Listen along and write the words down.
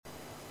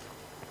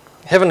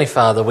Heavenly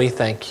Father, we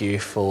thank you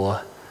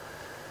for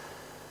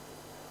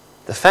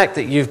the fact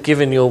that you've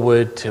given your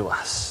word to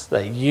us,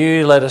 that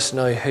you let us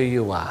know who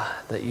you are,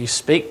 that you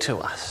speak to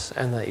us,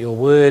 and that your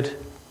word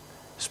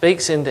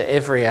speaks into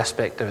every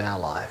aspect of our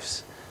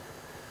lives.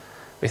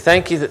 We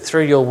thank you that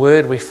through your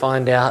word we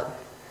find out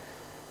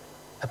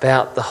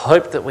about the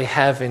hope that we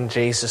have in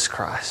Jesus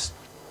Christ.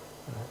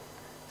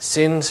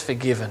 Sins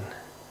forgiven,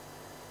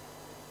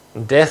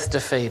 death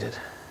defeated.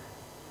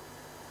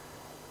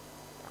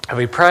 And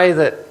we pray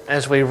that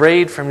as we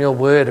read from your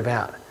word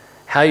about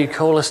how you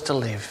call us to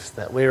live,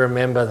 that we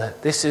remember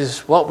that this is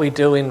what we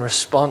do in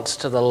response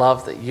to the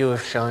love that you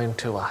have shown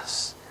to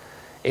us,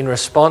 in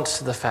response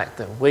to the fact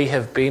that we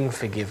have been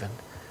forgiven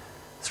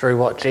through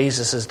what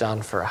Jesus has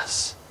done for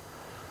us.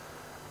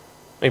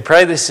 We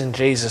pray this in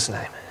Jesus'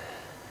 name.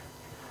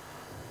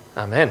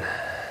 Amen.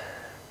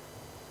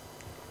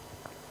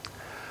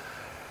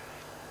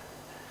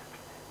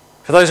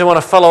 For those who want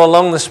to follow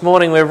along this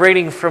morning, we're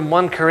reading from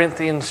 1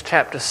 Corinthians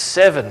chapter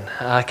 7,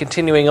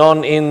 continuing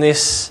on in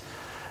this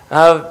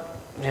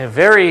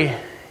very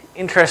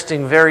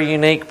interesting, very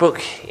unique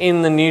book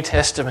in the New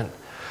Testament.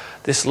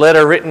 This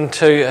letter written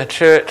to a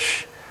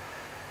church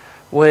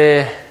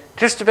where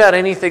just about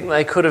anything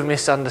they could have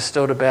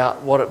misunderstood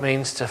about what it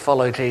means to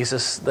follow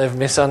Jesus, they've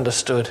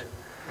misunderstood.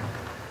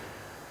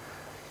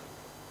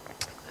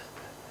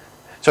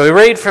 So we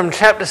read from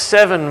chapter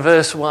 7,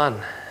 verse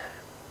 1.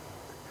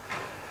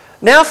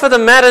 Now for the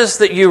matters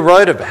that you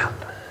wrote about.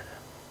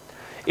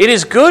 It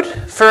is good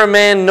for a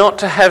man not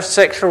to have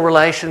sexual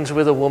relations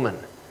with a woman.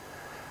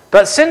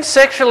 But since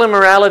sexual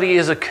immorality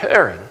is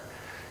occurring,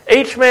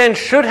 each man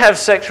should have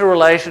sexual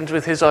relations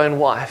with his own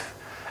wife,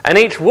 and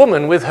each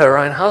woman with her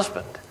own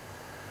husband.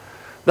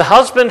 The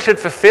husband should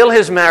fulfill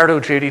his marital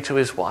duty to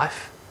his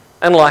wife,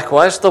 and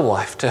likewise the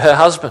wife to her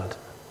husband.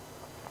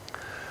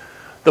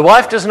 The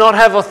wife does not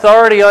have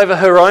authority over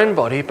her own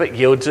body, but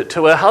yields it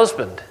to her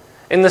husband.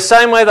 In the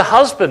same way, the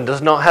husband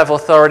does not have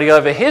authority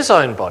over his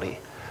own body,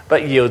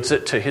 but yields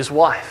it to his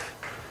wife.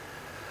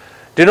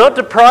 Do not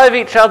deprive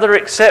each other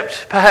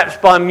except perhaps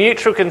by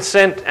mutual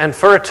consent and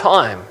for a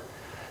time,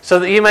 so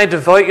that you may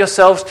devote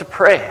yourselves to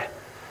prayer.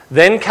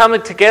 Then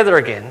come together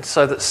again,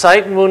 so that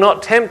Satan will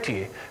not tempt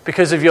you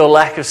because of your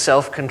lack of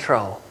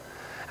self-control.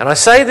 And I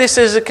say this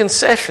as a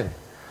concession,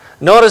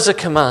 not as a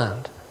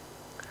command.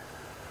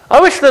 I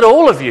wish that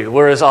all of you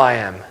were as I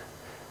am,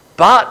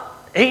 but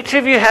each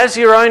of you has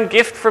your own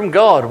gift from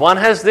God. One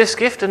has this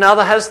gift,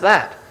 another has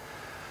that.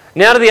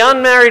 Now to the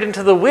unmarried and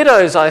to the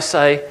widows I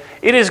say,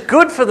 it is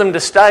good for them to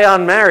stay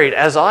unmarried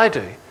as I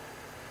do.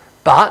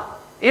 But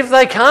if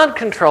they can't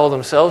control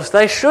themselves,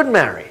 they should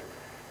marry.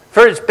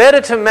 For it's better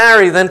to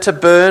marry than to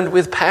burn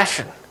with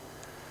passion.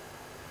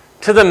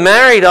 To the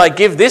married I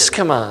give this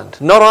command,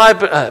 not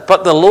I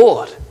but the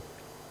Lord.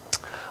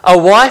 A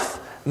wife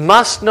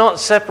must not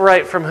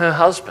separate from her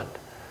husband.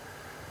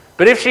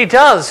 But if she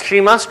does, she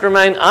must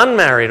remain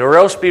unmarried or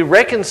else be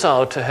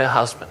reconciled to her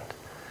husband.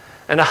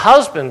 And a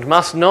husband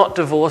must not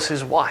divorce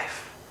his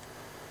wife.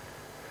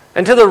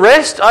 And to the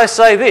rest I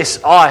say this,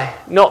 I,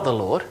 not the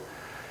Lord.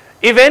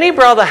 If any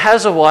brother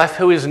has a wife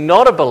who is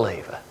not a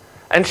believer,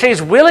 and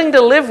she's willing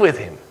to live with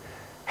him,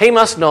 he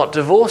must not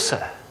divorce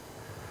her.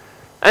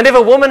 And if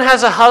a woman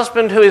has a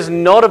husband who is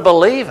not a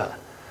believer,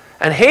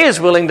 and he is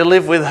willing to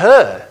live with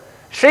her,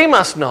 she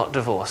must not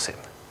divorce him.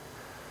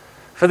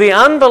 For the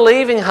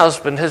unbelieving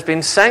husband has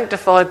been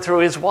sanctified through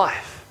his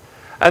wife,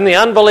 and the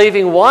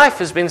unbelieving wife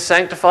has been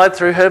sanctified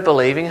through her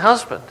believing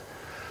husband.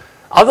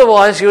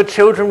 Otherwise your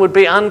children would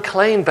be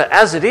unclean, but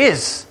as it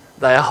is,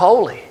 they are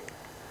holy.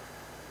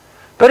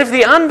 But if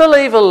the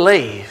unbeliever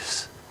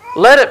leaves,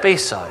 let it be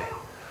so.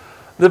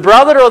 The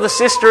brother or the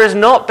sister is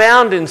not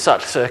bound in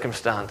such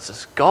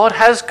circumstances. God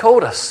has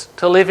called us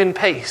to live in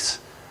peace.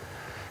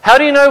 How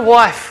do you know,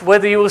 wife,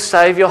 whether you will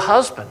save your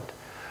husband?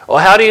 Or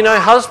how do you know,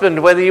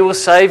 husband, whether you will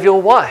save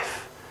your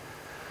wife?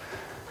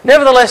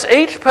 Nevertheless,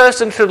 each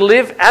person should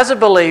live as a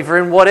believer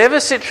in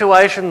whatever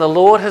situation the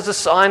Lord has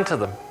assigned to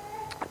them,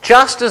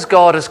 just as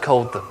God has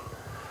called them.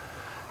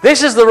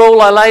 This is the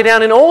rule I lay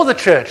down in all the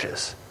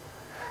churches.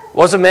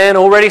 Was a man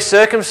already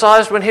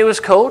circumcised when he was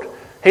called?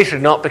 He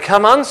should not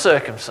become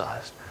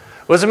uncircumcised.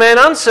 Was a man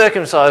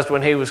uncircumcised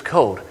when he was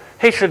called?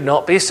 He should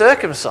not be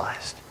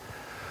circumcised.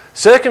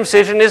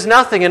 Circumcision is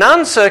nothing, and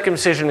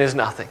uncircumcision is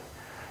nothing.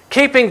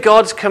 Keeping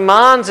God's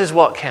commands is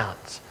what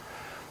counts.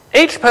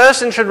 Each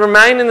person should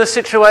remain in the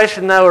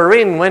situation they were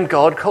in when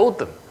God called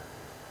them.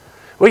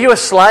 Were you a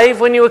slave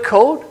when you were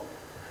called?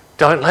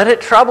 Don't let it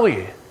trouble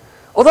you.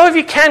 Although if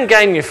you can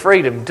gain your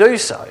freedom, do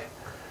so.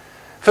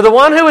 For the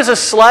one who is a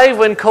slave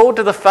when called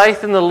to the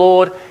faith in the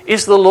Lord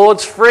is the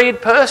Lord's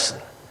freed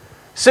person.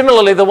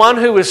 Similarly, the one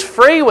who was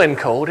free when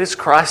called is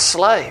Christ's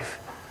slave.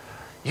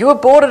 You were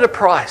bought at a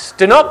price.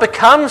 Do not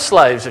become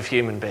slaves of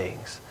human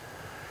beings.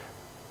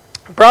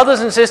 Brothers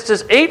and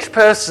sisters, each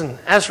person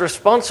as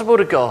responsible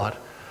to God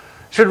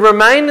should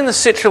remain in the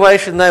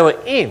situation they were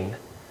in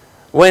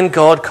when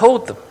God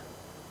called them.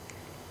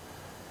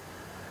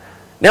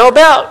 Now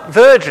about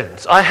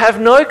virgins, I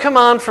have no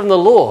command from the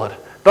Lord,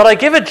 but I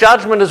give a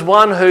judgment as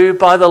one who,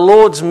 by the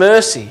Lord's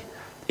mercy,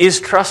 is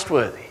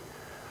trustworthy.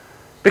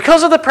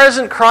 Because of the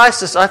present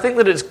crisis, I think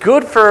that it's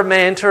good for a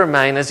man to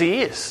remain as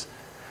he is.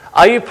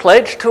 Are you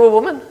pledged to a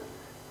woman?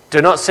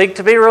 Do not seek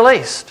to be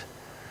released.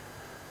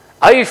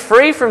 Are you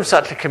free from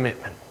such a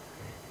commitment?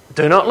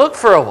 Do not look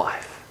for a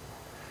wife.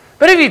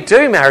 But if you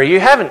do marry, you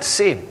haven't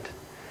sinned.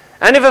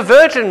 And if a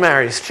virgin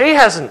marries, she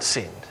hasn't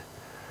sinned.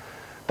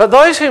 But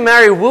those who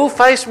marry will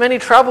face many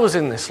troubles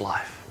in this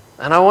life,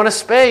 and I want to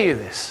spare you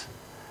this.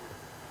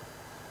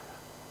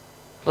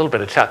 A little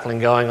bit of chuckling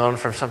going on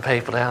from some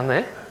people down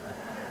there.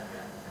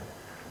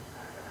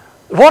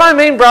 What I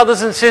mean,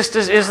 brothers and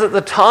sisters, is that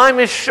the time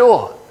is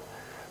short.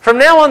 From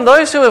now on,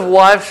 those who have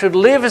wives should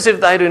live as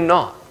if they do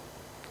not.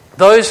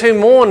 Those who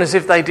mourn as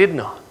if they did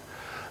not.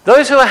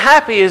 Those who are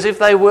happy as if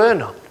they were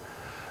not.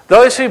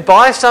 Those who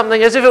buy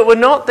something as if it were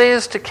not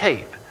theirs to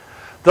keep.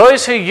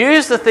 Those who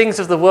use the things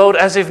of the world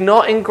as if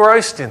not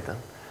engrossed in them.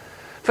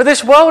 For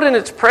this world in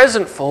its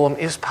present form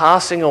is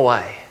passing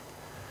away.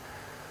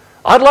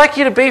 I'd like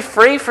you to be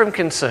free from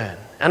concern.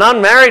 An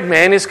unmarried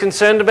man is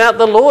concerned about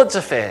the Lord's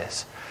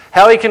affairs,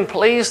 how he can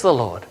please the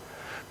Lord.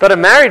 But a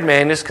married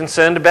man is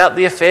concerned about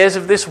the affairs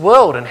of this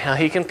world and how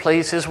he can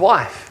please his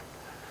wife.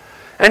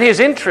 And his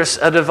interests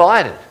are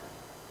divided.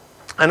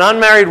 An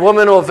unmarried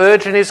woman or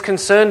virgin is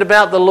concerned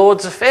about the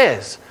Lord's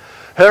affairs.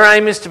 Her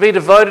aim is to be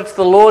devoted to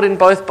the Lord in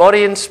both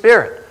body and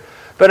spirit.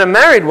 But a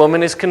married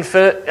woman is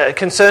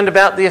concerned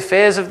about the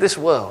affairs of this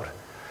world,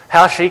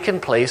 how she can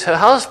please her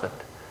husband.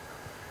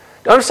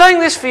 I'm saying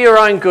this for your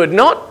own good,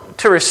 not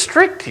to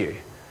restrict you,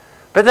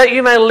 but that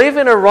you may live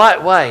in a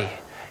right way,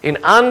 in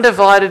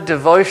undivided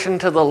devotion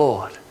to the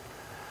Lord.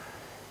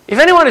 If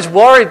anyone is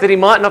worried that he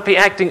might not be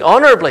acting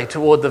honourably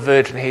toward the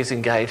virgin he's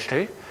engaged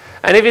to,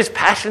 and if his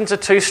passions are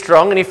too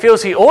strong and he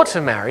feels he ought to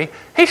marry,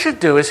 he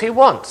should do as he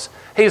wants.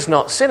 He's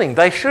not sinning.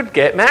 They should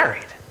get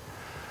married.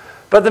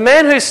 But the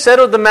man who's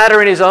settled the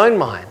matter in his own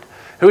mind,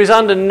 who is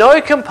under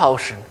no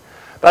compulsion,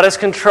 but has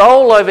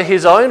control over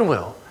his own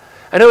will,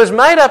 and who has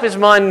made up his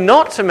mind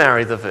not to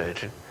marry the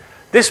virgin,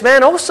 this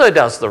man also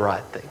does the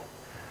right thing.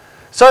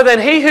 So then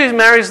he who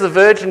marries the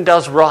virgin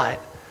does right,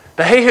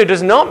 but he who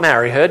does not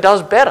marry her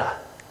does better.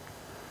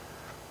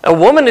 A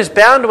woman is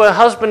bound to her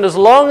husband as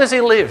long as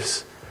he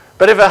lives,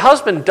 but if her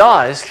husband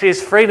dies, she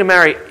is free to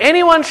marry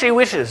anyone she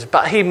wishes,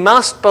 but he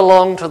must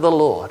belong to the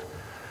Lord.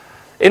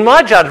 In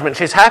my judgment,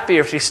 she's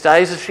happier if she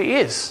stays as she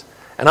is,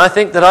 and I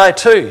think that I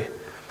too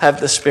have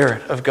the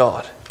Spirit of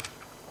God.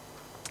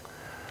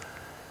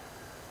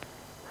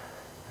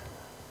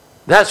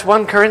 That's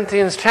 1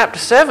 Corinthians chapter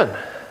 7.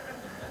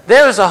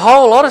 There was a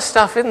whole lot of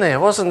stuff in there,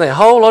 wasn't there? A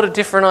whole lot of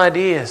different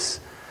ideas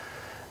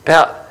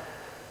about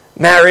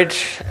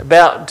marriage,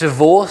 about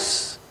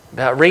divorce,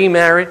 about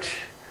remarriage,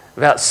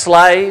 about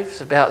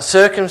slaves, about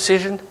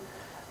circumcision.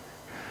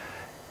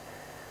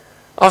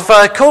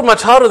 I've called my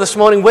title this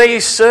morning, Where You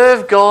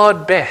Serve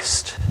God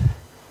Best.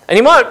 And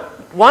you might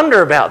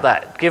wonder about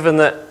that, given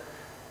that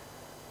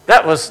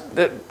that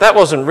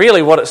wasn't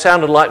really what it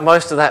sounded like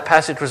most of that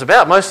passage was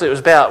about. Mostly it was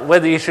about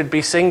whether you should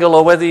be single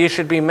or whether you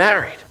should be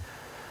married.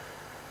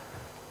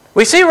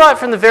 We see right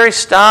from the very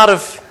start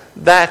of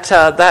that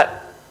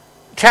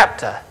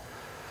chapter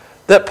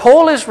that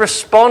Paul is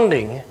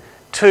responding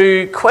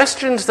to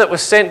questions that were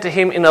sent to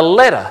him in a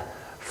letter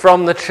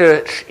from the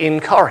church in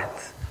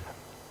Corinth.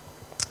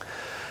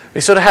 We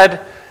sort of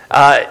had,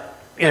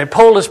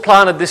 Paul has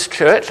planted this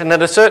church, and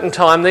at a certain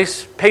time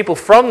these people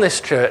from this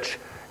church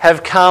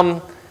have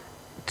come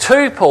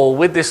to Paul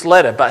with this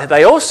letter, but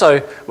they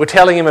also were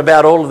telling him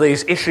about all of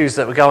these issues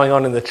that were going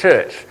on in the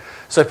church.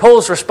 So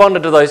Paul's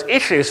responded to those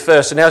issues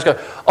first, and now he's going,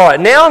 all right,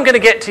 now I'm going to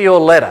get to your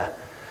letter.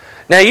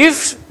 Now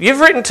you've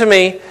written to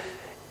me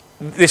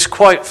this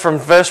quote from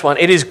verse 1,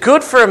 it is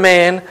good for a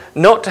man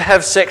not to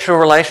have sexual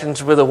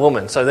relations with a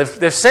woman. So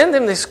they've sent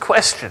him this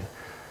question,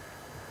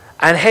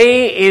 and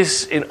he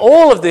is in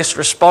all of this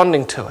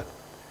responding to it.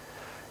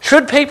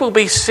 Should people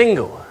be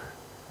single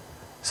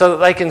so that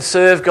they can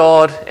serve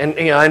God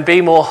and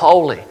be more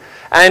holy?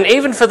 And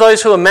even for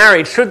those who are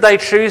married, should they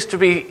choose to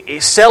be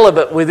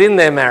celibate within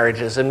their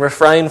marriages and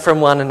refrain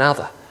from one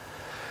another?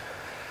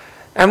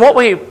 And what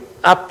we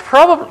are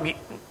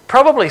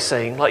probably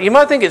seeing, like you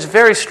might think it's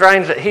very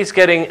strange that he's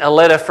getting a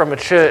letter from a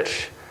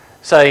church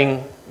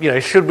saying,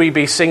 should we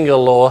be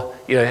single or,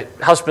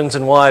 husbands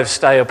and wives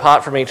stay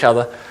apart from each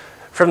other,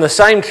 from the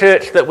same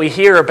church that we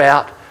hear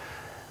about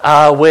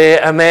where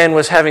a man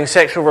was having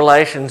sexual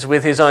relations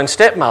with his own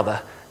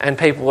stepmother and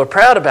people were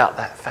proud about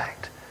that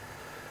fact.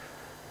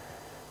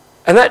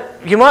 And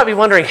that you might be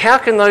wondering, how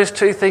can those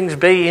two things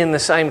be in the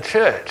same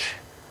church?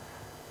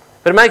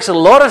 But it makes a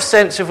lot of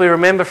sense if we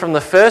remember from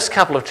the first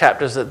couple of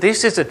chapters that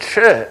this is a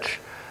church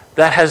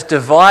that has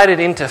divided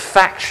into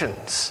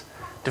factions,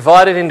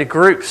 divided into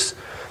groups.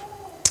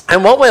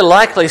 And what we're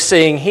likely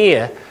seeing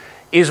here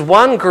is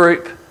one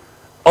group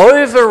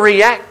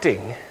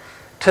overreacting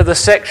to the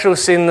sexual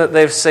sin that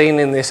they've seen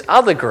in this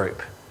other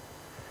group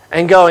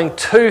and going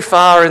too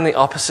far in the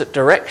opposite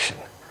direction.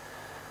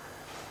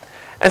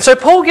 And so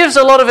Paul gives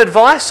a lot of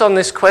advice on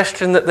this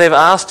question that they've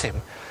asked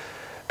him.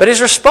 But his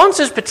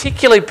response is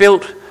particularly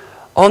built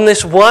on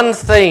this one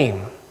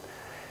theme.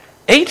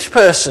 Each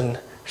person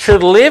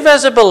should live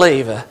as a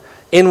believer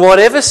in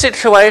whatever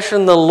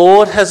situation the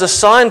Lord has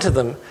assigned to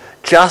them,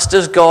 just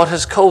as God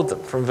has called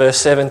them, from verse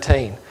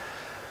 17.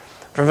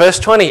 From verse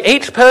 20,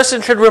 each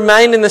person should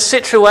remain in the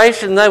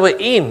situation they were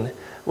in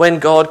when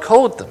God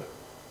called them.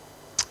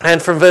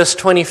 And from verse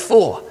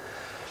 24,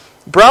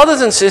 brothers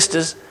and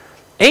sisters,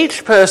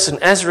 each person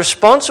as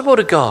responsible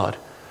to God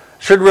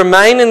should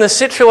remain in the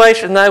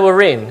situation they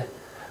were in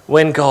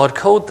when God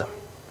called them.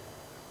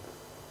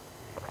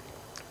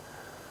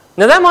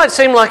 Now that might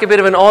seem like a bit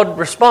of an odd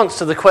response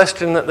to the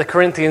question that the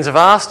Corinthians have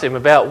asked him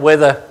about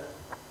whether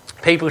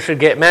people should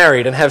get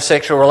married and have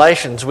sexual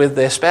relations with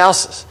their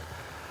spouses.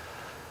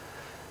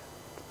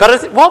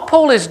 But what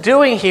Paul is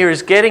doing here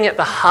is getting at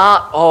the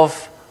heart of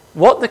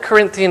what the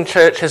Corinthian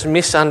church has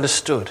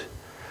misunderstood.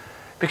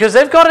 Because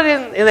they've got it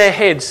in their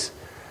heads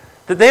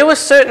that there were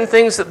certain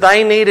things that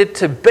they needed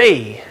to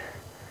be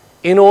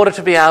in order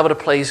to be able to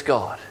please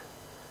God,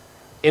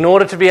 in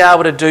order to be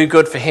able to do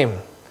good for Him.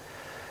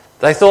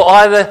 They thought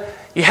either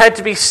you had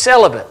to be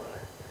celibate,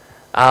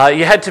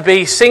 you had to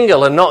be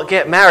single and not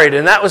get married,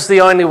 and that was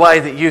the only way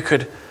that you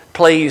could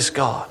please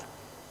God.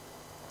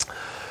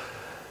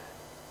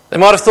 They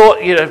might have thought,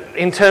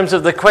 in terms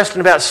of the question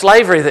about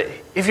slavery, that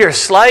if you're a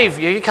slave,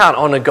 you can't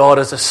honour God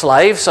as a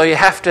slave, so you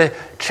have to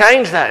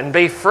change that and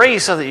be free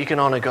so that you can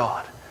honour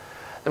God.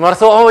 They might have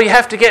thought, you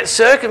have to get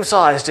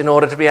circumcised in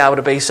order to be able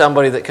to be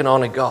somebody that can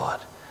honour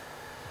God.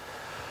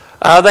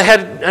 They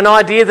had an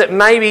idea that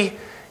maybe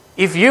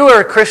if you were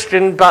a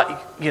Christian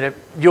but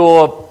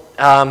your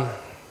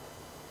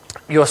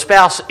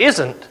spouse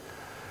isn't,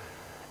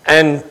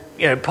 and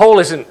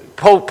Paul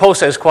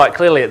says quite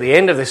clearly at the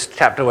end of this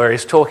chapter where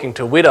he's talking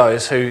to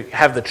widows who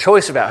have the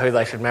choice about who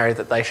they should marry,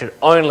 that they should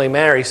only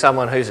marry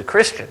someone who's a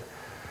Christian.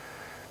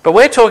 But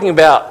we're talking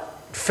about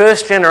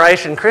first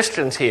generation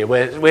Christians here,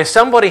 where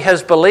somebody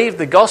has believed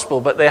the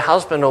gospel but their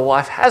husband or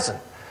wife hasn't.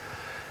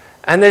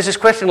 And there's this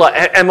question like,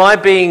 am I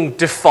being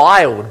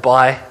defiled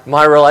by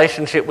my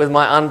relationship with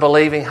my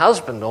unbelieving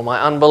husband or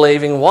my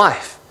unbelieving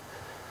wife?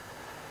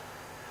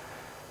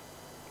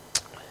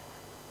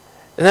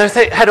 And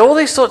they had all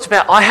these thoughts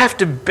about, I have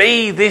to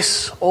be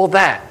this or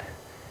that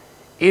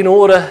in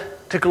order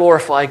to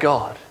glorify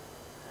God.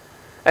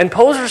 And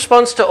Paul's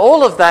response to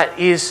all of that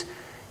is,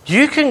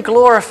 you can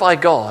glorify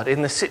God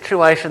in the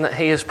situation that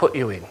He has put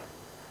you in.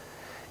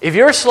 If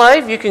you're a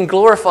slave, you can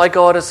glorify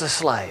God as a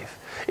slave.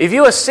 If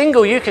you are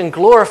single, you can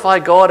glorify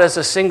God as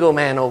a single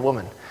man or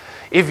woman.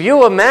 If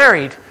you are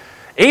married,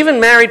 even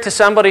married to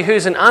somebody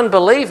who's an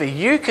unbeliever,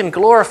 you can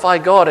glorify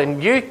God,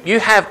 and you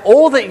have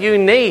all that you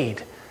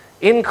need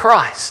in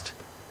Christ,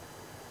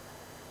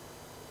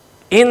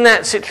 in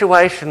that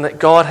situation that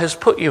God has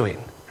put you in.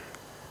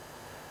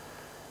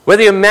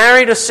 Whether you're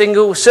married or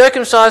single,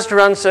 circumcised or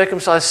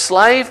uncircumcised,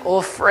 slave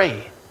or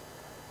free,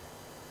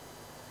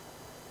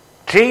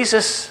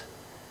 Jesus,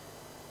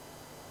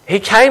 He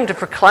came to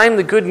proclaim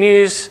the good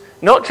news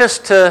not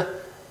just to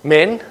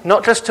men,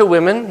 not just to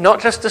women,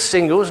 not just to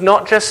singles,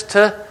 not just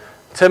to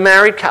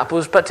married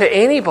couples, but to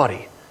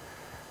anybody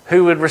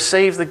who would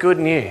receive the good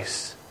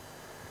news.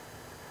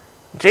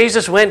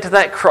 Jesus went to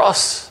that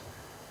cross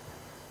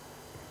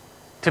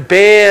to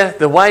bear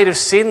the weight of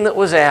sin that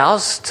was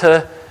ours,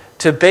 to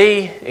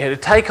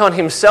take on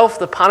Himself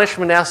the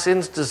punishment our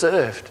sins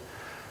deserved,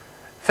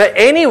 for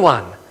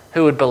anyone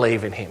who would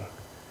believe in Him.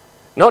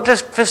 Not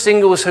just for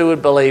singles who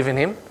would believe in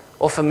Him,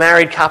 or for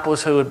married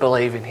couples who would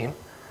believe in Him,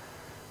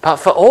 but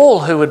for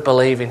all who would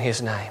believe in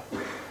His name.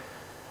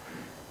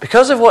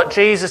 Because of what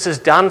Jesus has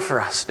done for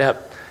us. Now,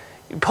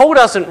 Paul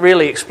doesn't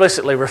really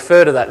explicitly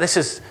refer to that.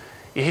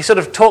 He sort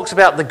of talks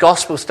about the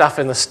gospel stuff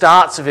in the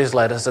starts of his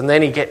letters, and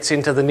then he gets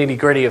into the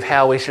nitty-gritty of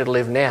how we should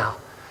live now.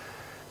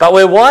 But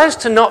we're wise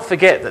to not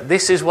forget that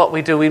this is what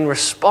we do in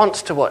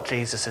response to what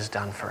Jesus has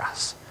done for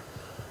us.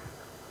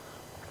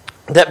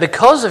 That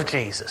because of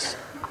Jesus,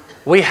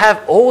 we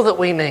have all that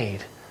we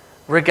need,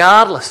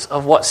 regardless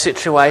of what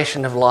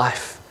situation of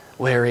life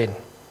we're in.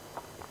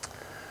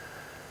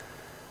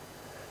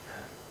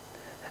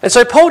 And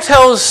so Paul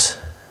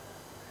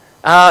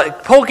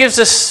gives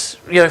us,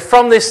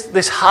 from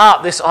this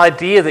heart, this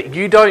idea that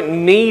you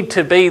don't need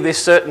to be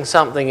this certain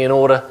something in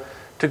order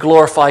to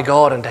glorify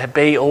God and to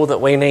be all that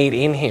we need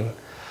in Him.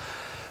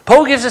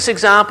 Paul gives us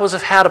examples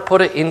of how to put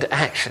it into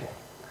action.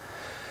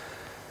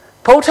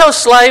 Paul tells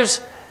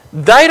slaves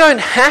they don't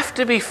have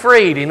to be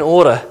freed in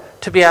order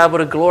to be able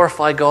to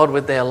glorify God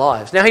with their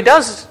lives. Now, he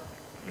does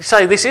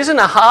say this isn't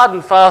a hard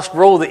and fast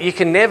rule that you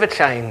can never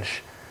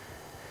change.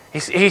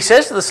 He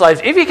says to the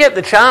slaves, if you get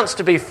the chance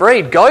to be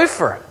freed, go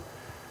for it.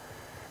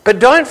 But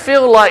don't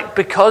feel like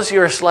because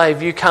you're a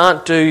slave you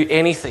can't do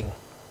anything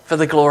for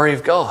the glory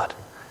of God.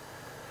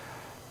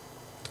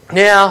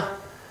 Now,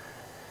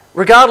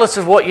 regardless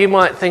of what you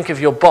might think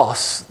of your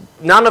boss,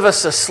 none of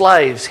us are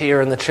slaves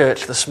here in the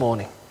church this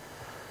morning.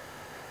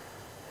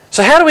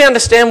 So how do we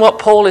understand what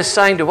Paul is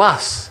saying to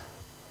us?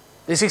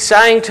 Is he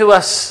saying to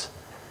us,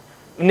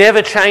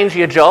 never change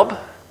your job?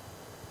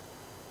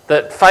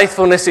 that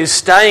faithfulness is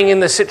staying in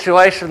the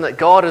situation that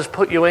God has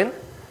put you in.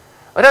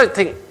 I don't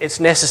think it's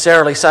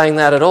necessarily saying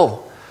that at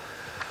all.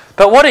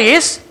 But what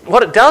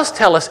it does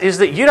tell us is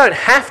that you don't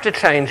have to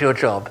change your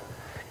job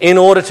in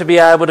order to be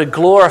able to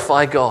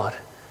glorify God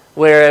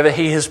wherever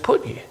He has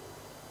put you.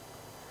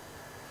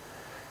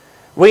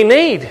 We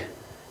need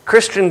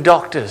Christian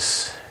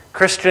doctors,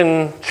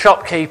 Christian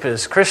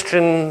shopkeepers,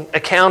 Christian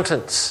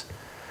accountants.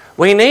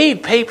 We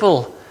need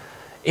people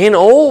in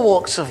all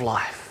walks of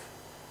life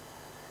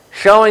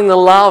showing the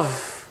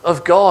love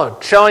of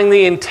God, showing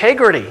the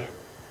integrity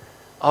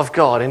of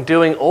God and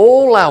doing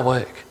all our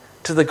work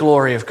to the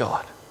glory of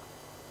God.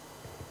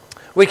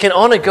 We can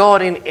honour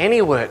God in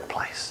any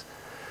workplace,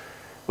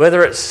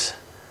 whether it's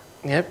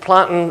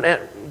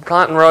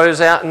planting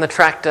rows out in the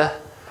tractor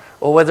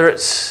or whether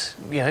it's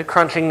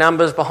crunching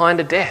numbers behind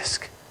a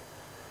desk.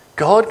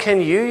 God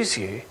can use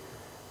you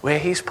where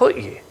He's put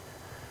you.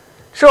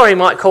 Sure, He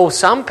might call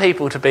some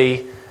people to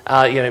be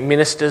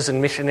ministers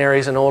and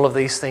missionaries and all of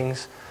these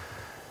things,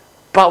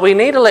 but we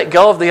need to let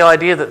go of the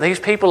idea that these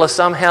people are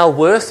somehow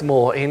worth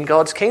more in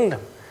God's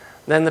kingdom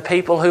than the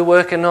people who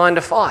work a 9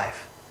 to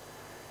 5.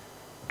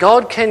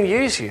 God can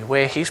use you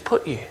where He's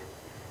put you.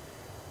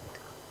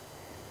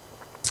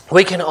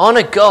 We can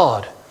honour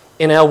God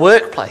in our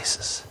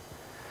workplaces.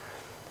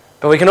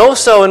 But we can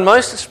also, and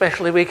most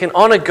especially, we can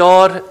honour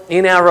God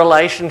in our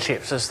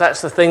relationships, as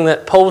that's the thing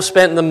that Paul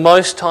spent the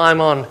most time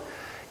on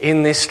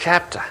in this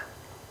chapter.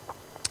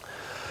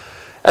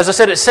 As I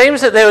said, it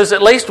seems that there was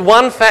at least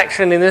one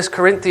faction in this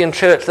Corinthian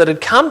church that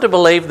had come to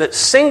believe that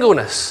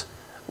singleness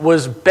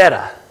was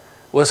better,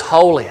 was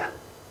holier.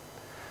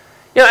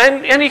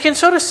 And you can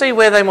sort of see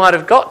where they might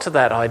have got to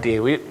that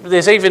idea.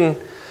 There's even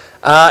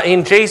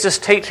in Jesus'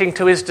 teaching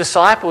to His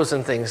disciples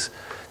and things,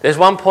 there's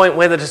one point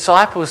where the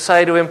disciples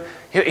say to Him,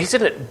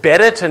 isn't it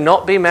better to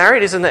not be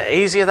married? Isn't it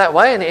easier that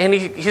way? And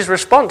his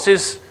response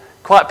is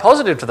quite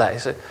positive to that. He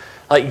said,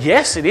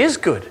 yes, it is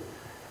good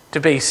to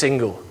be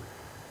single.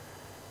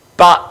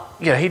 But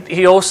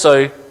he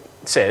also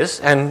says,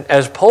 and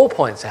as Paul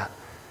points out,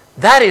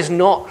 that is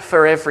not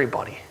for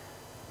everybody.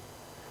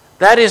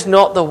 That is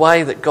not the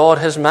way that God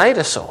has made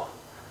us all.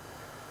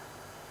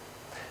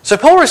 So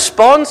Paul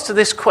responds to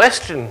this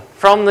question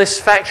from this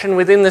faction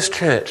within this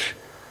church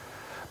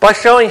by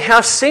showing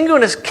how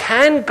singleness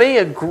can be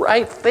a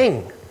great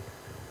thing,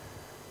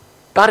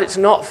 but it's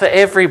not for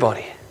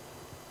everybody.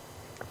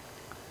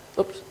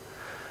 Oops.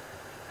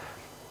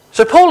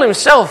 So Paul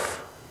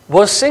himself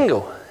was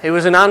single. He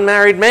was an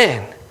unmarried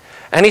man.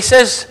 And he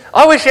says,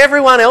 I wish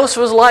everyone else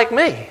was like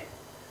me.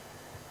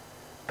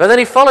 But then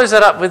he follows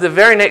that up with the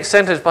very next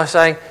sentence by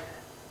saying,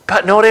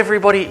 but not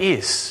everybody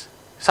is.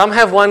 Some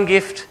have one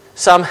gift,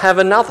 some have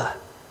another.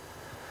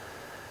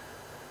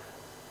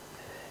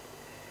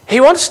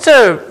 He wants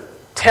to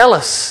tell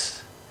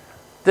us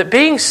that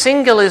being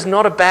single is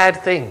not a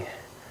bad thing.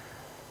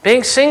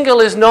 Being single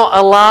is not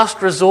a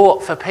last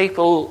resort for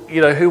people,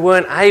 who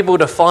weren't able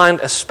to find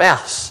a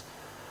spouse.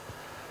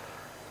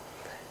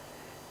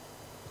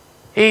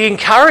 He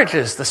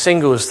encourages the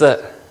singles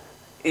that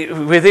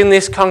within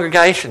this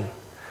congregation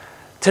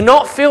to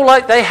not feel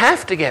like they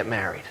have to get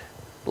married,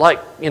 like,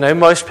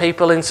 most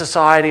people in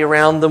society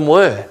around them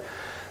were.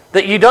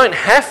 That you don't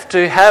have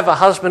to have a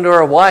husband or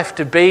a wife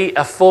to be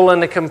a full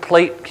and a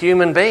complete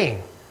human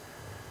being,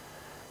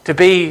 to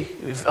be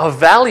of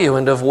value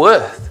and of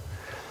worth.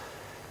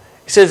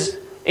 He says,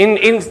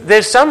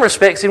 there's some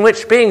respects in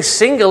which being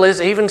single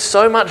is even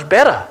so much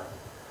better.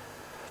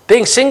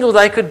 Being single,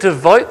 they could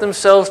devote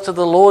themselves to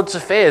the Lord's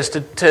affairs,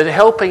 to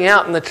helping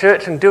out in the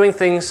church and doing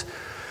things,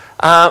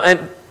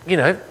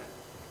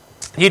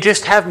 you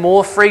just have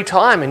more free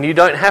time and you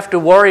don't have to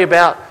worry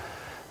about,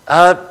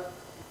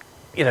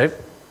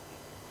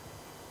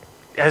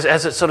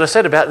 as it sort of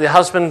said about the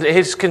husband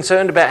is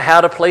concerned about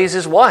how to please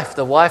his wife.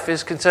 The wife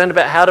is concerned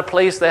about how to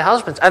please their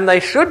husbands, and they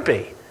should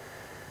be.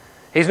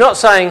 He's not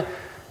saying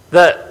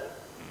that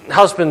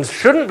husbands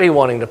shouldn't be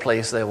wanting to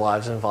please their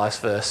wives and vice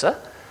versa,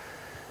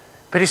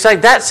 but he's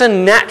saying that's a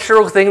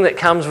natural thing that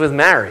comes with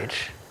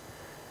marriage.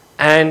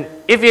 And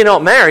if you're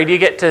not married, you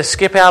get to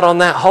skip out on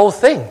that whole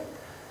thing.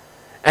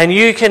 And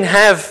you can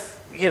have,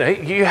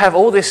 you have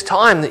all this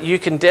time that you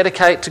can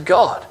dedicate to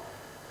God.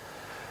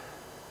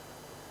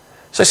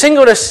 So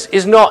singleness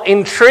is not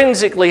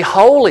intrinsically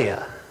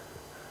holier,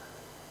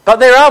 but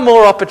there are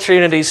more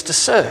opportunities to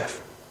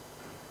serve.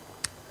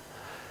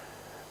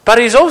 But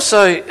he's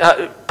also,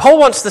 Paul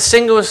wants the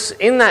singles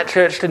in that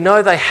church to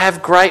know they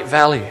have great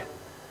value.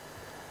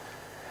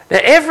 Now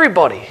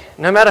everybody,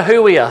 no matter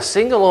who we are,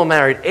 single or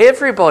married,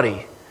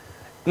 everybody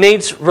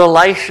needs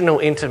relational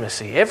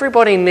intimacy.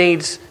 Everybody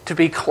needs to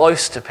be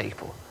close to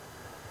people.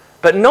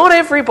 But not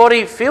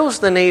everybody feels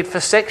the need for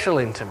sexual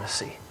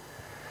intimacy.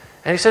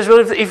 And he says, well,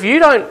 if you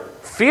don't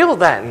feel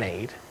that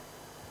need,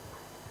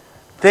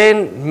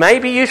 then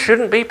maybe you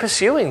shouldn't be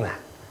pursuing that.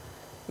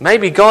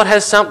 Maybe God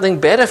has something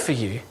better for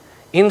you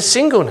in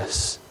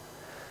singleness.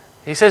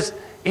 He says,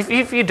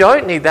 if you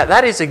don't need that,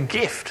 that is a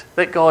gift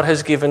that God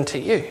has given to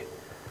you.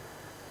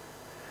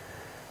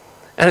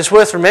 And it's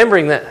worth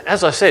remembering that,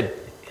 as I said,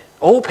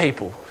 all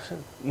people,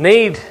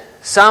 need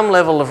some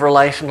level of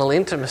relational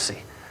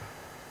intimacy.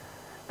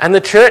 And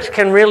the church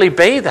can really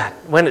be that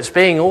when it's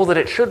being all that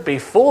it should be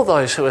for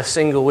those who are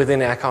single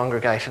within our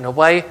congregation,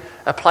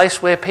 a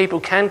place where people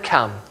can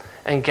come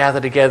and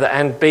gather together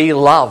and be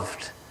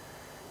loved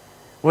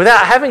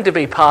without having to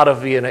be part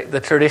of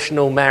the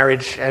traditional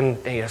marriage and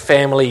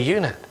family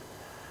unit.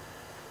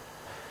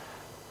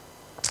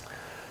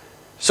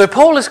 So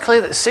Paul is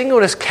clear that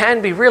singleness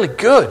can be really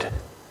good.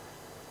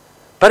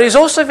 But he's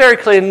also very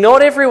clear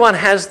not everyone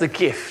has the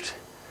gift.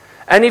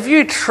 And if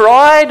you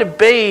try to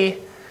be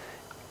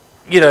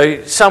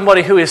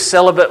somebody who is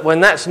celibate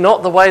when that's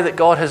not the way that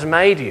God has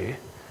made you,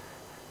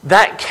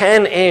 that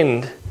can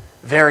end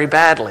very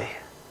badly.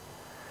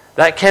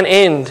 That can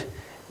end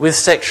with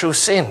sexual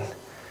sin.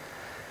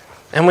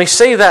 And we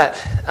see that,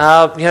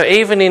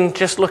 even in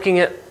just looking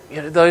at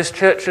those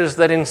churches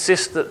that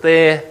insist that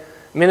their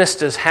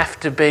ministers have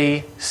to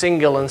be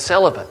single and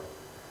celibate.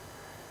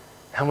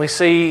 And we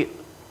see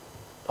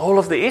all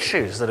of the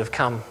issues that have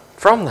come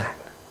from that.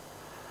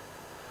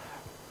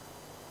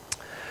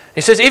 He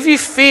says, if you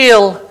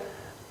feel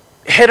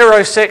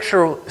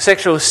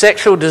heterosexual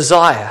sexual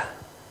desire,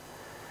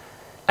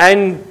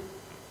 and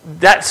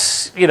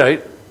that's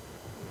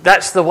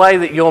the way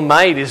that you're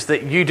made, is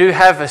that you do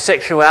have a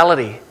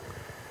sexuality,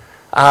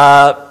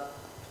 and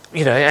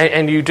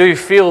you do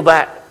feel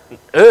that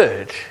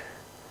urge,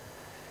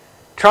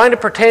 trying to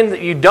pretend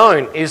that you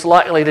don't is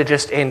likely to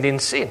just end in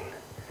sin.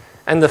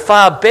 And the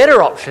far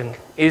better option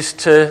is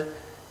to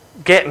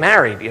get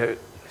married.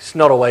 It's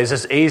not always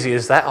as easy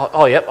as that.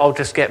 Oh, yep, I'll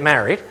just get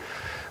married.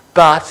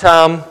 But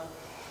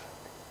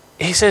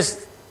he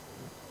says,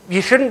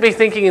 you shouldn't be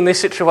thinking in this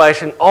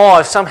situation,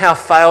 I've somehow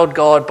failed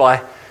God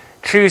by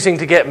choosing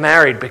to get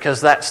married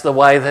because that's the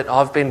way that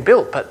I've been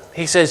built. But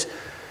he says,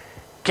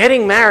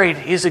 getting married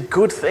is a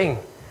good thing,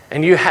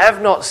 and you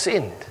have not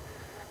sinned,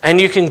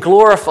 and you can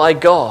glorify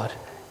God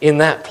in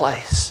that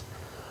place.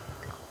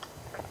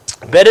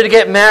 Better to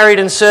get married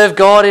and serve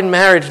God in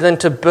marriage than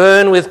to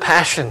burn with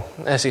passion,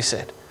 as he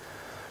said.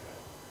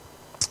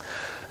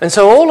 And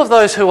so all of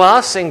those who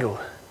are single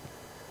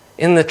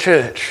in the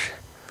church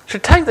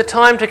should take the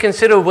time to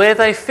consider where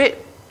they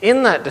fit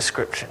in that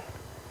description.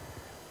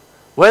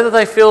 Whether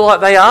they feel like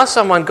they are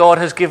someone God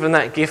has given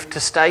that gift to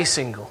stay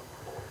single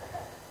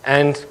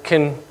and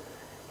can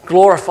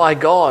glorify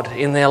God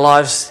in their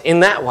lives in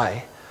that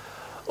way.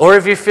 Or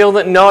if you feel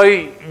that no,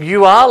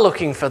 you are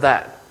looking for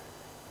that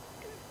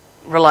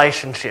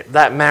relationship,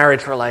 that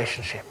marriage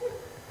relationship.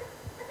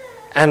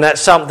 And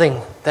that's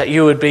something that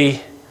you would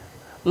be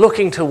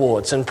looking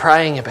towards and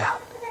praying about.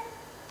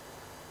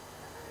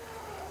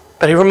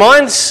 But he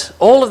reminds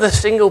all of the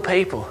single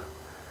people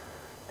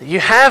that you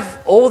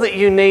have all that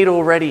you need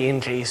already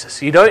in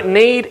Jesus. You don't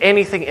need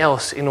anything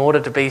else in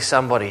order to be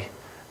somebody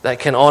that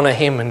can honour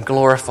him and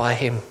glorify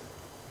him.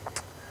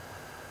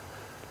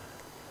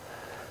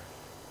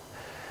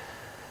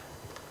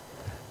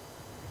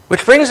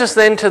 Which brings us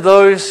then to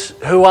those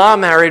who are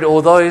married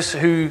or those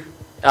who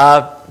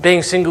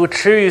being single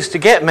choose to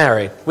get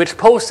married, which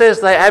Paul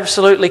says they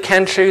absolutely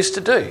can choose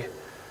to do.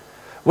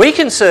 We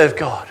can serve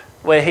God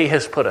where he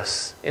has put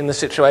us, in the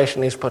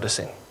situation he's put us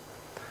in.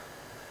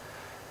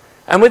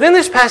 And within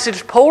this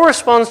passage, Paul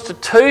responds to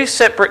two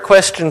separate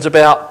questions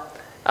about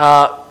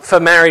for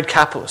married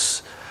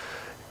couples.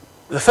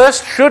 The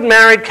first, should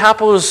married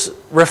couples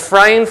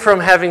refrain from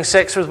having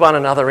sex with one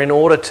another in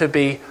order to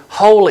be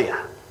holier?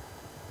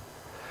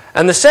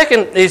 And the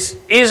second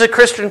is a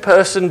Christian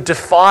person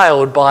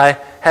defiled by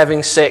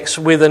having sex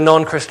with a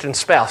non-Christian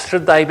spouse?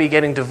 Should they be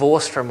getting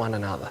divorced from one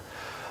another?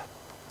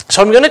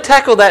 So I'm going to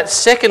tackle that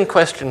second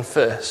question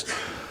first.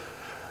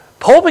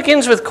 Paul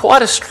begins with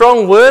quite a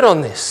strong word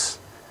on this.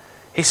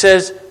 He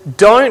says,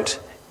 don't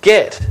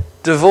get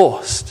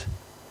divorced.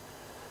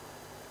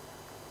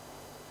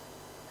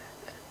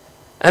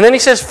 And then he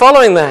says,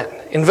 following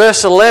that, in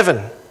verse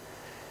 11,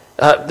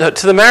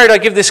 to the married I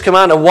give this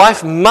command, a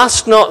wife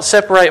must not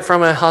separate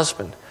from her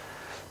husband.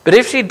 But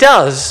if she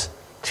does,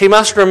 she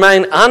must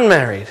remain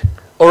unmarried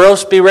or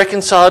else be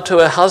reconciled to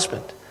her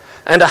husband.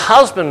 And a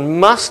husband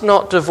must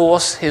not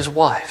divorce his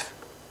wife.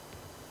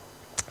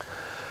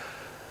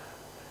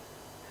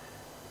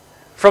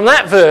 From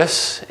that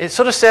verse, it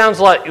sort of sounds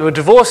like your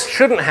divorce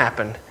shouldn't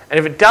happen. And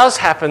if it does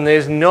happen,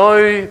 there's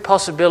no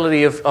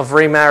possibility of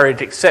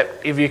remarriage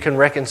except if you can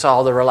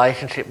reconcile the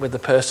relationship with the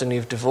person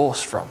you've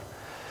divorced from.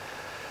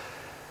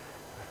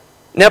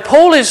 Now,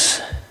 Paul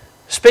is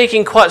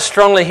speaking quite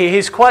strongly here.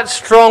 He's quite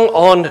strong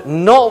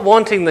on not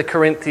wanting the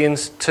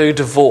Corinthians to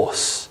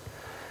divorce.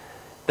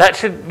 That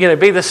should,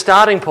 be the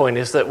starting point,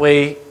 is that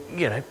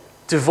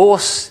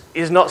divorce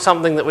is not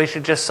something that we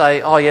should just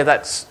say, oh yeah,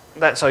 that's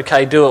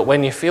okay, do it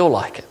when you feel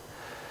like it.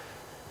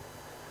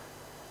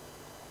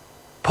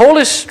 Paul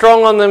is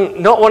strong on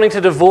them not wanting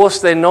to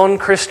divorce their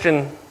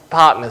non-Christian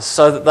partners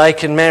so that they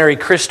can marry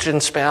Christian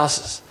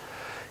spouses.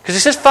 Because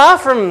he says, far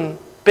from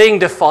being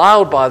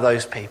defiled by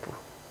those people,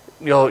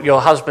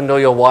 your husband or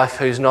your wife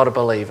who's not a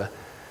believer,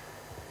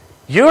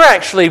 you're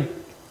actually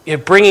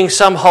bringing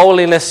some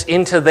holiness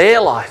into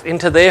their life,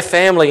 into their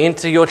family,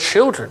 into your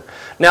children.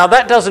 Now,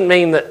 that doesn't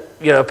mean that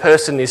a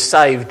person is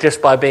saved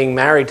just by being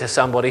married to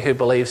somebody who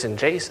believes in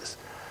Jesus.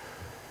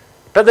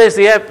 But there's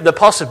the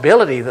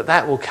possibility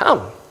that will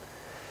come.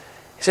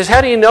 He says,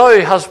 how do you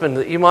know, husband,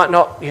 that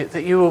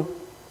you will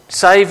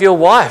save your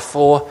wife,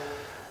 or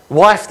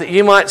wife, that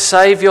you might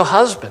save your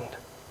husband?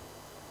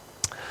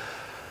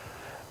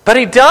 But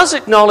he does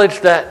acknowledge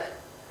that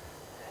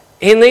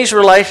in these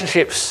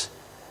relationships,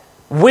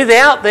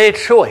 without their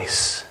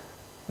choice,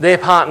 their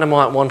partner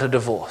might want a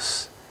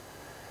divorce.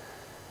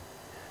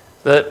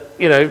 That,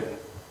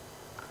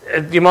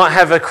 you might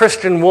have a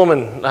Christian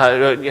woman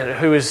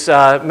who is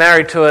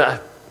married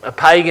to a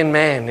pagan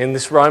man in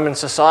this Roman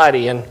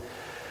society, and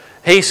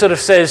he sort of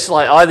says,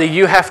 like, either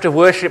you have to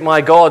worship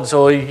my gods,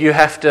 or you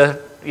have to,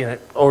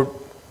 or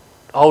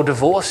I'll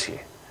divorce you.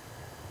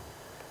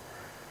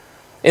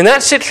 In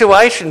that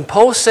situation,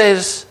 Paul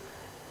says,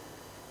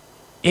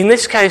 in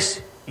this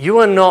case, you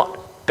are not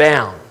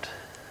bound.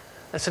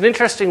 That's an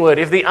interesting word.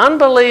 If the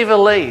unbeliever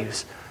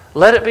leaves,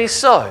 let it be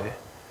so.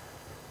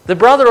 The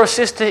brother or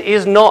sister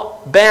is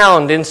not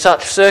bound in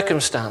such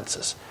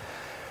circumstances.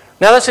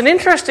 Now, that's an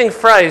interesting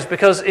phrase,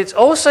 because it's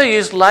also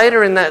used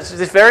later in this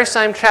very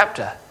same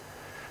chapter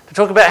to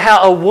talk about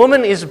how a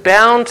woman is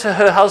bound to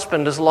her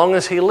husband as long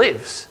as he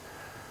lives.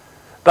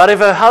 But if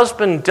her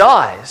husband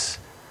dies,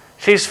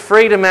 she's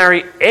free to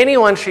marry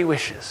anyone she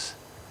wishes,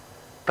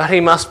 but he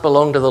must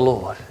belong to the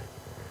Lord.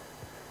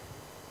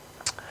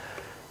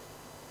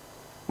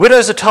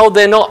 Widows are told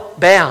they're not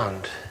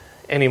bound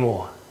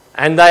anymore,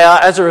 and they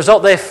are, as a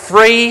result, they're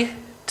free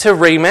to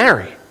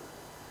remarry.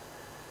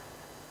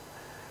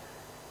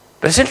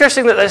 But it's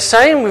interesting that the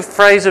same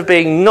phrase of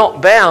being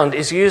not bound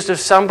is used of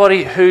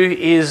somebody who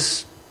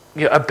is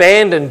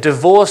abandoned,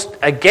 divorced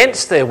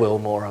against their will,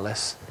 more or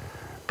less,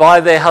 by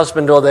their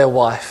husband or their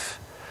wife.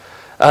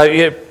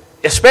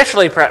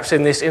 Especially perhaps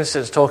in this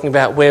instance, talking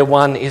about where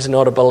one is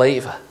not a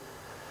believer.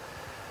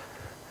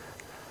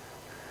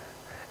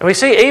 And we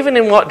see even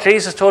in what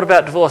Jesus taught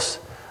about divorce,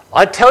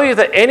 I tell you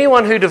that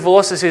anyone who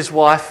divorces his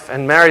wife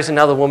and marries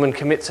another woman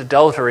commits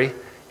adultery,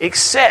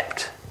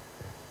 except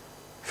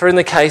for in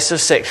the case of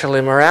sexual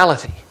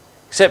immorality,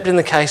 except in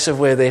the case of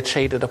where they're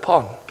cheated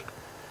upon.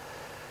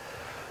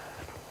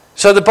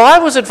 So the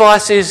Bible's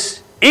advice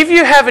is, if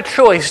you have a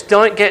choice,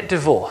 don't get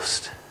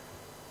divorced.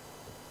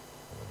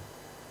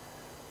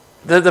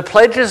 The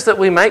pledges that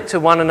we make to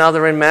one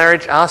another in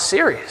marriage are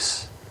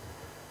serious.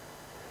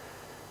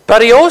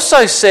 But he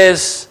also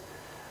says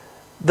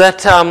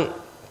that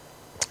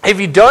if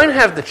you don't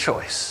have the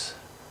choice,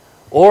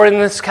 or in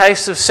this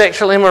case of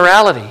sexual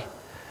immorality,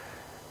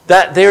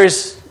 that there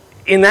is,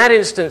 in that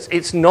instance,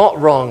 it's not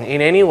wrong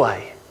in any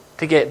way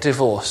to get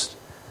divorced.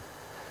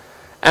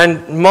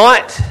 And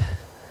might,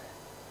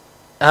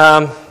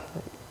 and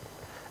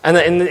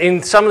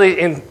in some of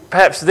in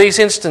perhaps these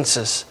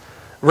instances,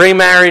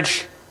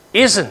 remarriage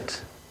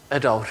isn't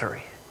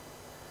adultery.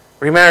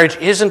 Remarriage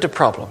isn't a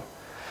problem.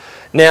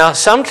 Now,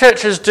 some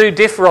churches do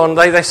differ on,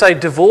 they say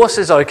divorce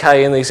is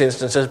okay in these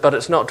instances, but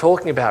it's not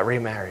talking about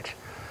remarriage.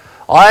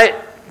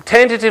 I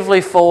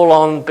tentatively fall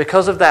on,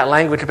 because of that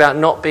language about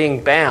not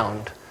being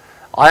bound,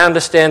 I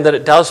understand that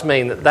it does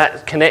mean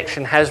that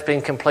connection has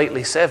been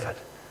completely severed.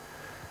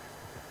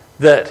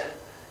 That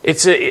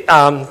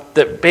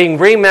that being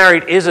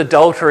remarried is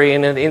adultery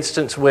in an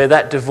instance where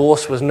that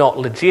divorce was not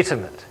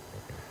legitimate.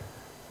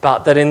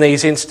 But that in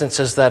these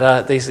instances that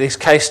are these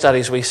case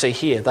studies we see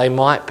here, they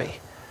might be.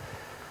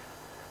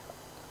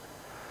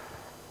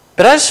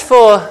 But as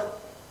for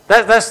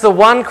that's the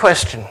one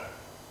question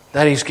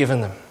that he's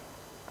given them.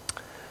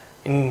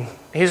 In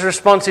his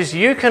response is,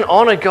 you can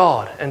honour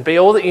God and be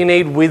all that you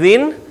need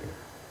within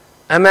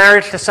a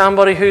marriage to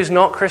somebody who's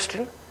not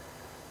Christian.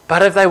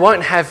 But if they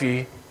won't have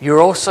you,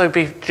 you'll also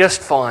be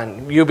just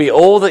fine. You'll be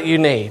all that you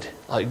need.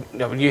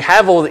 You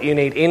have all that you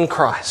need in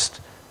Christ,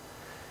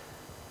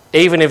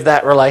 even if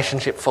that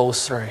relationship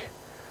falls through.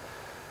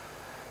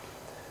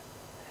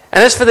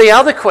 And as for the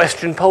other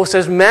question, Paul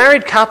says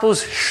married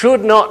couples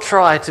should not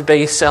try to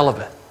be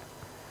celibate.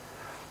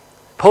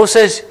 Paul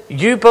says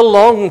you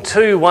belong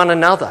to one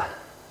another.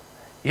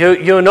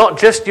 You're not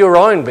just your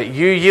own, but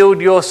you yield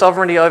your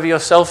sovereignty over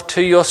yourself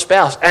to your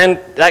spouse. And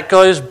that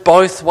goes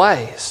both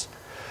ways.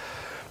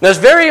 Now, it's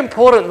very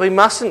important that we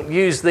mustn't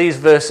use these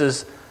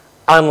verses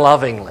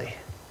unlovingly.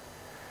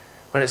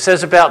 When it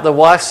says about the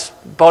wife's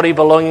body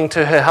belonging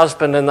to her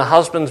husband and the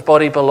husband's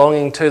body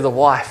belonging to the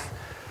wife,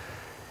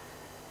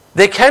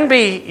 there can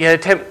be a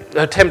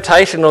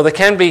temptation, or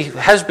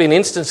has been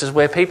instances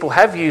where people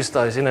have used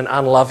those in an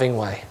unloving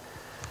way.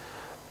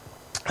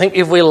 I think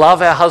if we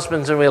love our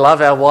husbands and we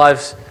love our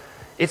wives,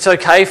 it's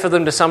okay for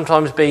them to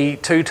sometimes be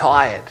too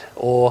tired,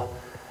 or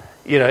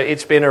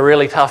it's been a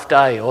really tough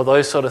day, or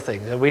those sort of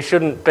things. And we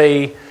shouldn't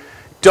be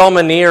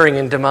domineering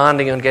and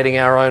demanding on getting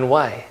our own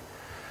way.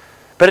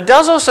 But it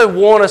does also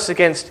warn us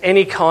against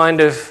any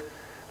kind of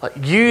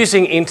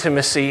using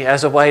intimacy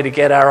as a way to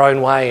get our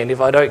own way. And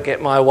if I don't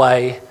get my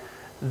way,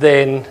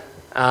 then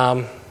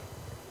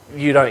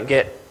you don't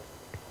get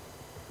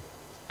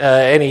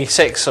any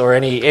sex or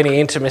any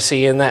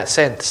intimacy in that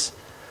sense.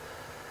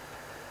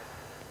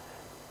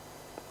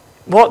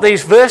 What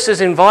these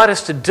verses invite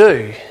us to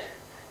do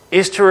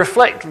is to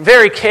reflect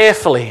very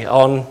carefully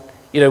on,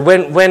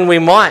 when we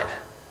might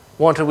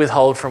want to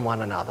withhold from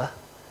one another.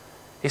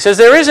 He says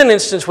there is an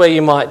instance where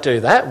you might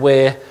do that,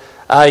 where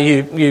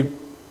you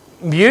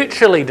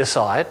mutually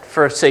decide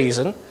for a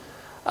season,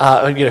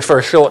 for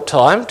a short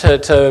time,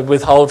 to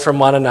withhold from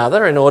one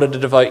another in order to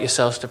devote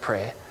yourselves to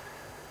prayer.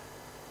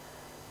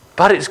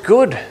 But it's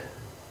good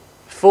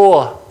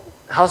for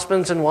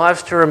husbands and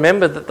wives to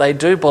remember that they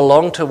do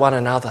belong to one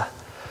another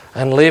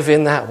and live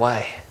in that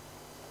way.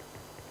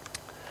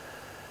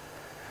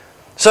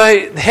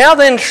 So how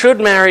then should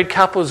married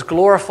couples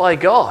glorify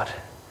God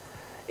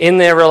in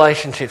their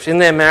relationships, in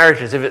their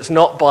marriages, if it's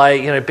not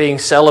by being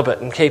celibate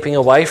and keeping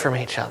away from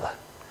each other?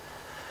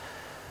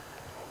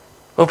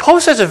 Well, Paul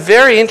says a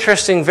very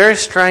interesting, very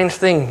strange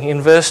thing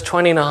in verse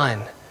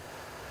 29.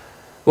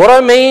 What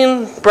I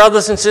mean,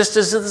 brothers and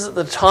sisters, is that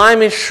the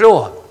time is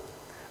short.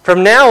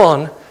 From now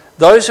on,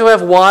 those who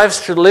have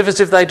wives should live as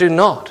if they do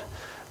not.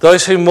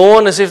 Those who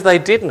mourn as if they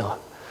did not.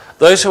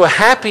 Those who are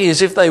happy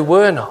as if they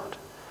were not.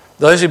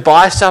 Those who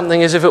buy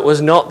something as if it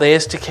was not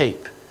theirs to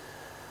keep.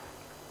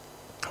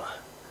 Now,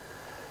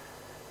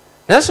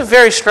 that's a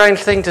very strange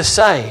thing to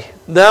say.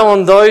 Now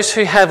on those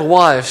who have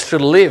wives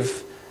should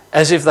live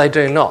as if they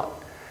do not.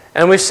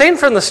 And we've seen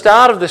from the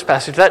start of this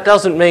passage that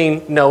doesn't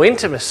mean no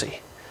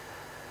intimacy.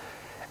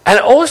 And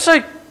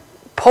also,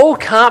 Paul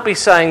can't be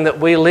saying that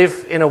we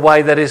live in a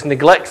way that is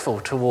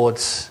neglectful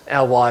towards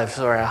our wives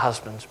or our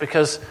husbands,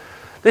 because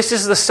this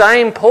is the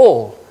same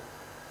Paul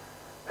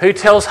who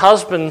tells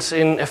husbands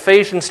in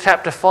Ephesians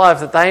chapter 5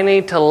 that they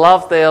need to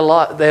love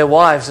their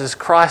wives as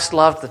Christ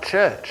loved the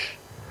church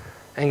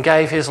and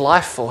gave his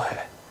life for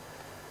her.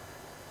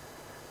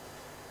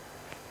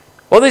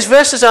 What these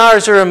verses are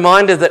is a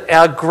reminder that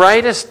our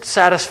greatest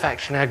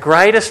satisfaction, our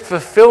greatest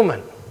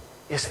fulfillment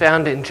is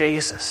found in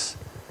Jesus.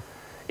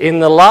 In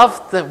the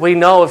love that we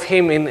know of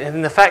him,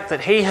 in the fact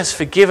that he has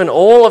forgiven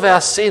all of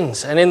our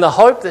sins, and in the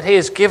hope that he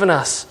has given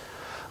us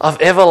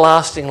of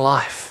everlasting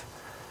life.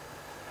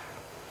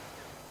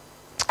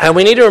 And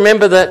we need to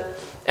remember that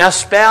our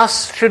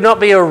spouse should not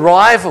be a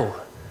rival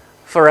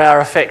for our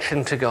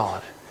affection to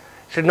God.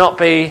 Should not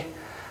be...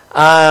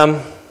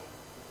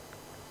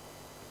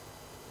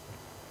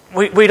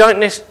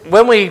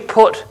 when we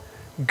put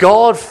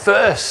God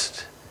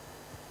first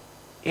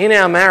in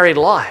our married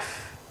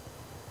life,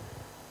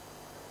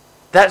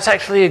 that's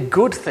actually a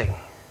good thing.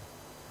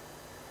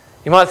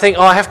 You might think,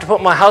 I have to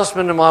put my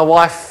husband and my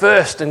wife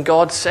first and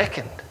God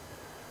second.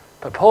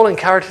 But Paul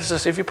encourages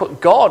us, if you put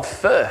God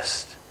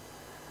first,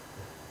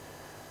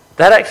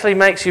 that actually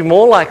makes you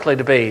more likely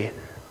to be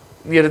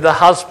the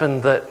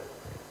husband that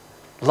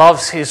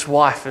loves his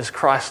wife as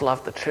Christ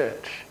loved the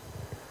church.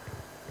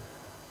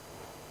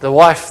 The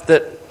wife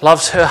that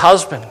loves her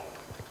husband.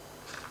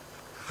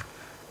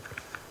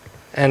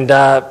 And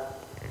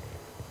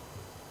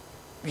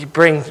you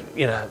bring,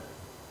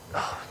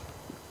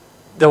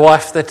 the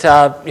wife that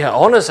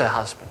honours her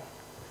husband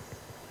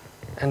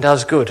and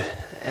does good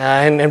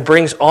and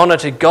brings honour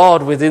to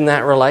God within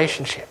that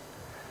relationship.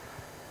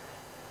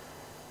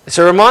 It's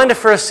a reminder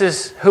for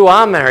us who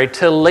are married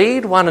to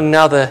lead one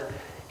another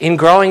in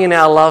growing in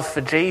our love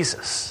for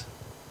Jesus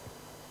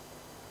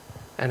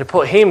and to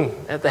put him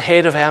at the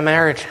head of our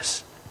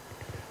marriages.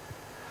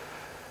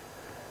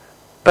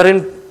 But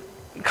in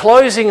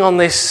closing on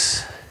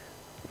this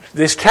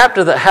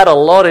chapter that had a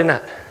lot in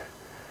it,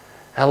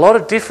 a lot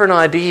of different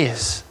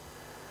ideas,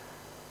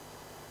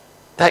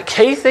 that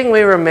key thing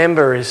we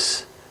remember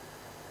is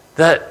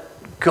that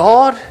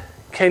God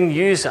can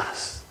use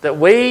us, that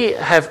we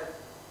have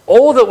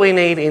all that we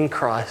need in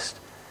Christ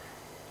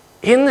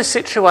in the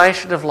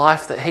situation of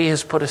life that he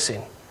has put us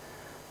in.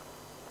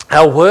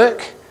 Our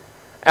work,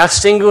 our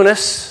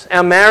singleness,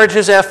 our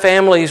marriages, our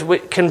families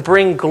can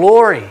bring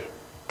glory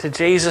to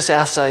Jesus,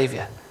 our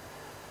Saviour.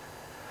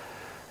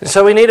 And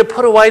so we need to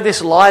put away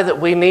this lie that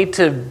we need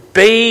to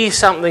be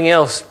something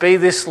else, be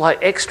this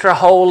extra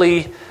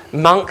holy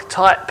monk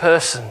type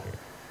person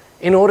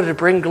in order to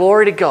bring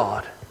glory to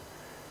God.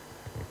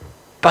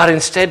 But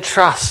instead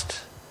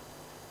trust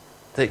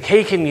that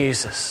he can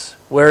use us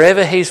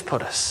wherever he's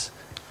put us,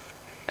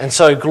 and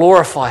so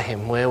glorify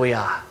him where we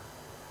are.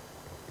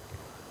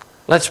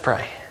 Let's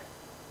pray.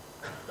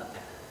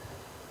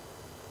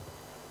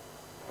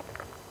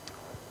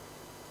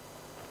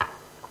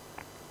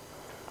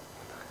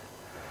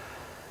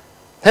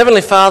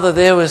 Heavenly Father,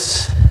 there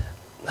was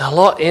a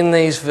lot in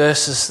these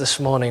verses this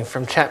morning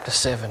from chapter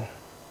 7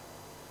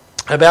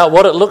 about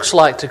what it looks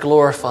like to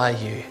glorify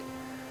you.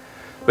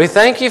 We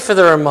thank you for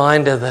the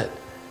reminder that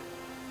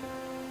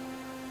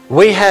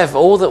we have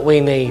all that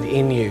we need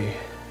in you.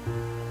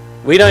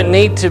 We don't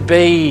need to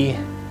be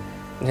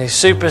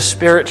super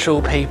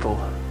spiritual people.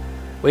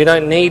 We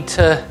don't need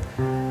to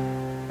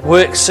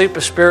work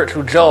super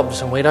spiritual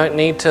jobs, and we don't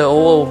need to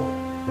all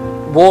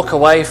walk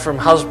away from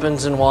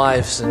husbands and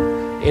wives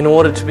in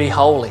order to be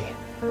holy.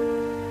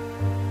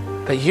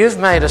 But you've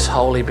made us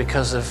holy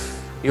because of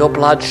your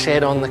blood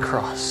shed on the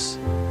cross.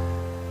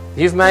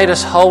 You've made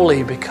us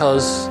holy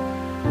because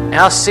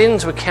our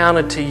sins were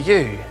counted to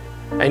you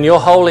and your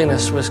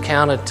holiness was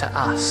counted to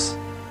us.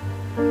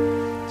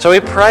 So we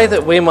pray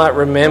that we might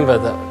remember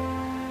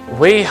that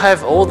we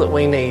have all that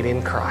we need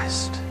in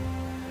Christ.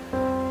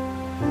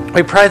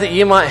 We pray that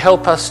you might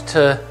help us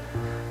to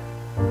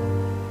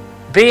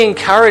be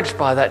encouraged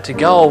by that, to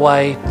go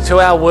away to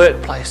our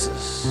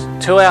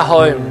workplaces, to our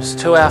homes,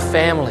 to our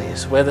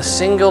families, whether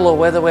single or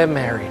whether we're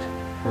married,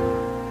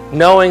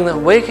 knowing that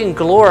we can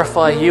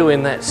glorify you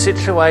in that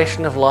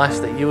situation of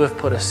life that you have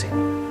put us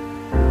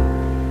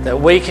in, that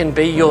we can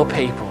be your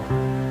people,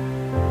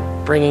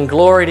 bringing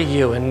glory to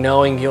you and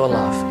knowing your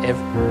love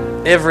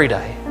every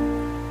day.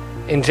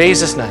 In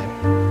Jesus' name,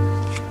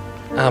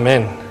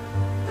 amen.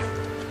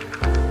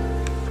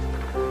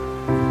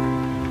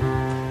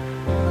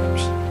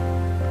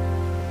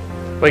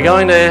 We're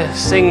going to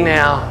sing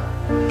now.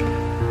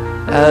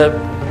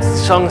 A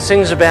song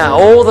sings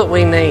about all that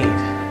we need.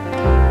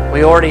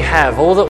 We already have all that